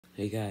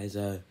Hey guys,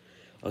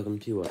 welcome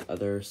to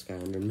other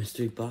Skylander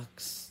mystery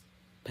box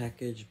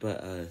package,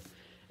 but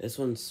this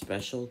one's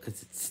special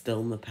because it's still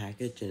in the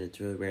package and it's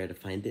really rare to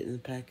find it in the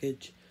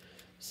package.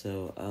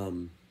 So,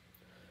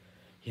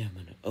 yeah, I'm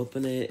gonna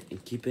open it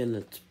and keep it in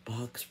its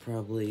box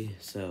probably.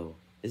 So,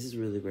 this is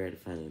really rare to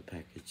find in the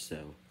package,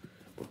 so,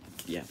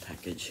 yeah,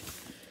 package.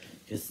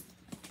 Because,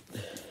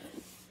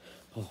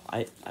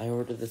 I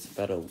ordered this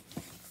about a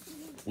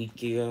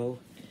week ago.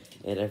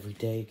 And every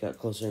day it got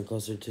closer and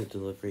closer to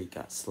delivery, it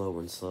got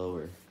slower and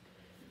slower.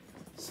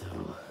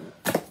 So,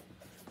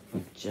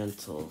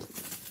 gentle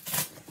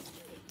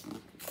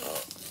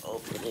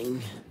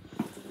opening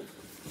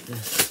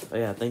this. Oh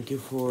yeah, thank you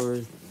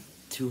for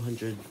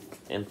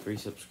 203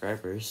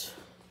 subscribers.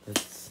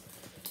 That's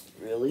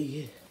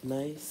really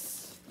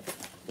nice.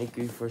 Thank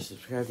you for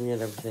subscribing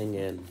and everything,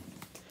 and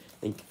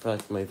thank you for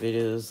liking my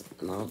videos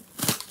and all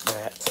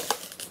that.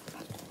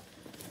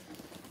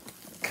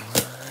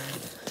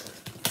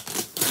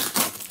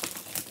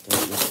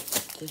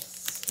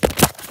 This.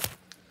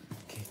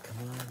 Okay,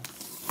 come on.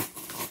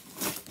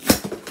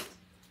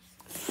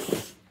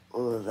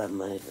 Oh, that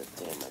might have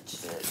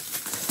damaged it.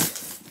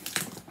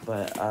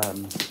 But,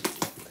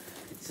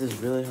 this is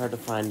really hard to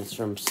find. It's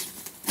from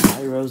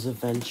Spyro's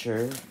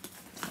Adventure.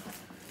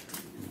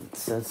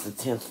 Since the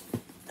 10th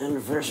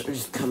anniversary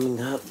is coming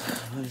up,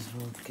 might as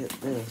well get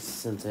this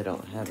since I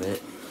don't have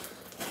it.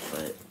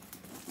 But,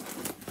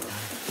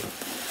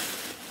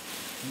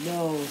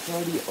 no, it's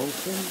already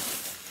open.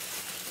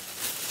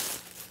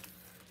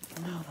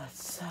 No, that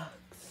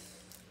sucks.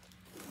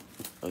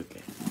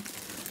 Okay.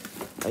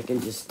 I can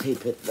just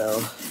tape it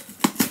though.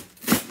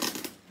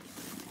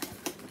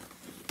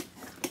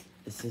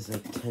 This is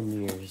like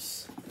 10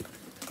 years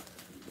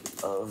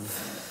of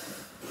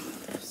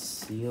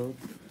sealed.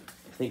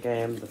 I think I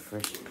am the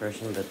first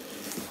person to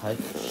touch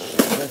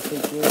the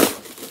figure.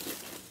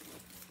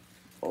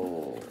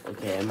 Oh,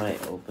 okay, I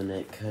might open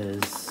it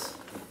because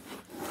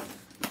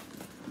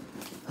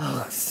it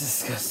looks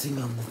disgusting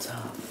on the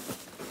top.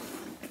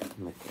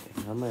 Okay,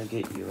 I'm gonna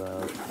get you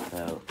out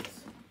without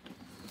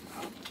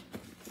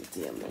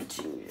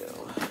damaging you.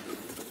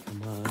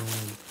 Come on.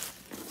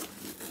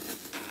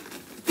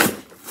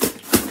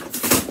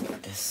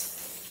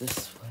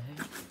 This way.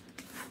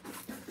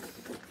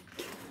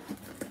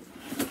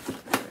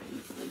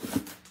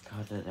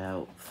 Got it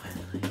out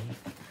finally.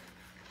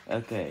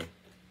 Okay,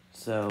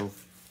 so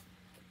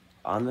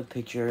on the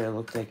picture it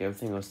looked like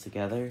everything was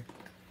together,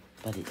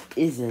 but it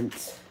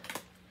isn't.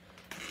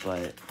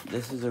 But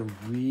this is a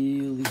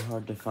really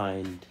hard to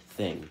find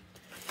thing.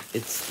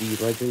 It's the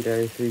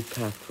legendary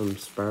 3-pack from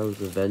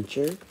Spyro's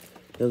Adventure.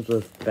 It comes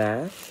with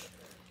Bash,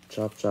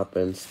 Chop Chop,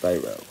 and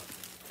Spyro.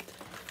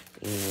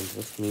 And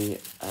with me,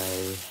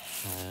 I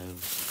have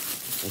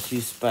my 2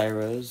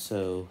 Spyros,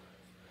 so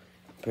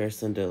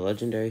comparison to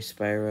Legendary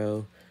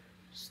Spyro,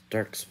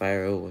 Dark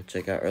Spyro, which I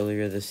got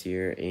earlier this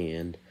year,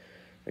 and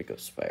Rico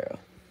Spyro.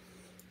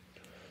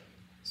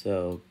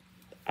 So,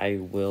 I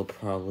will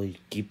probably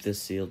keep this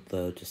sealed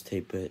though, just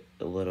tape it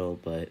a little,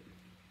 but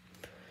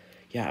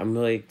yeah, I'm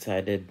really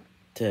excited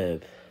to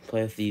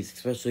play with these,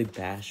 especially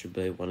Bash. I've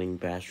been wanting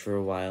Bash for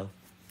a while.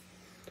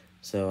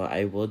 So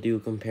I will do a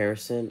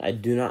comparison. I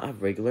do not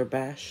have regular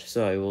Bash,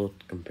 so I will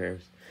compare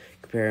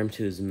them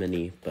to his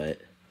mini, but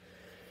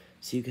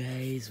see you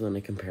guys when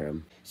I compare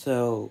them.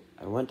 So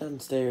I went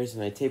downstairs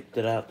and I taped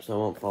it up so it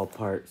won't fall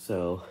apart.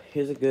 So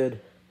here's a good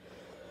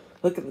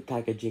look at the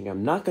packaging.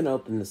 I'm not going to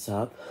open this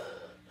up.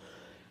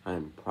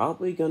 I'm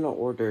probably going to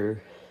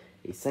order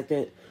a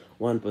second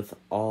one with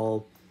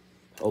all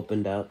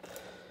opened up,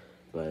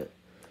 but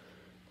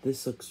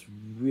this looks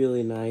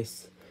really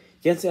nice.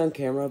 You can't see on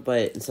camera,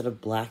 but instead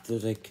of black,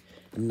 there's like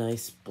a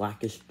nice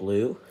blackish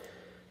blue.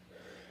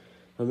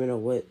 Let me know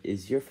what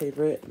is your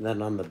favorite. And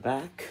then on the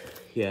back,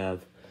 you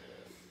have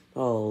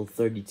all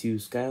 32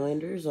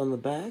 Skylanders on the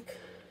back.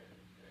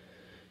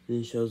 And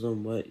it shows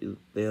them what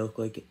they look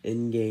like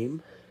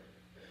in-game.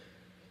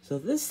 So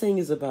this thing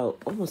is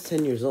about almost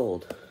 10 years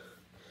old.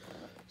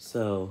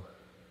 So,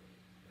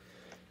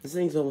 this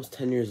thing's almost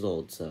 10 years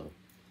old, so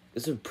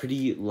it's a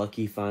pretty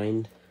lucky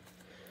find.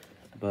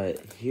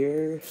 But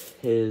here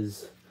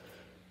is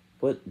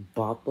what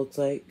Bop looks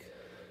like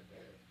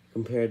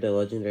compared to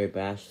Legendary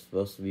Bash. It's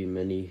supposed to be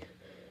mini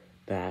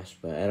Bash,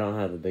 but I don't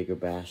have a bigger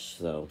Bash,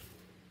 so.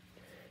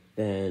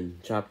 Then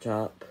Chop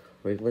Chop,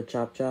 regular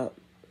Chop Chop.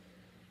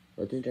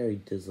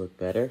 Legendary does look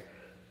better.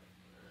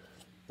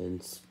 Then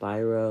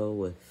Spyro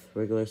with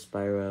regular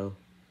Spyro.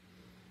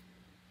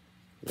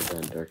 And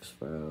then Dark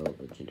Spyro,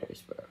 Legendary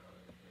Spyro.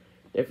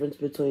 Difference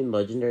between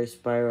Legendary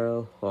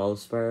Spyro, all the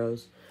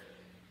Spyros.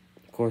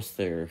 Of course,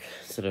 they're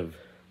sort of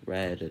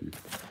red and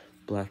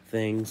black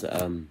things.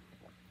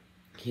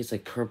 He's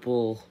like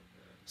purple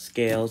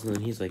scales, and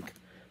then he's like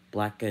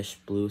blackish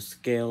blue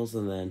scales,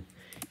 and then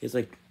he's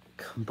like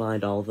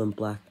combined all of them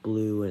black,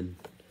 blue, and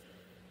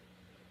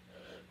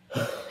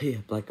yeah,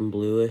 black and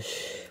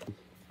bluish,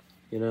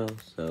 you know.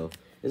 So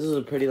this is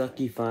a pretty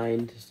lucky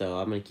find, so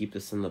I'm gonna keep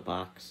this in the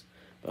box.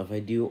 But if I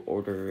do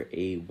order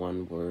a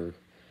one where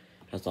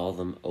has all of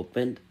them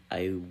opened,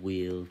 I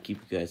will keep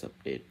you guys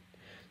updated.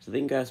 So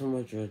thank you guys so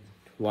much for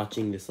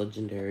watching this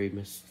legendary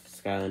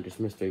Skylanders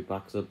mystery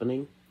box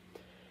opening.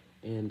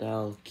 And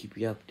I'll keep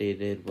you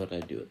updated what I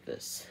do with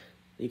this.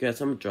 Thank you guys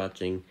so much for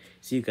watching.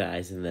 See you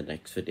guys in the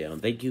next video.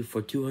 And thank you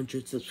for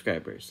 200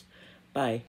 subscribers. Bye.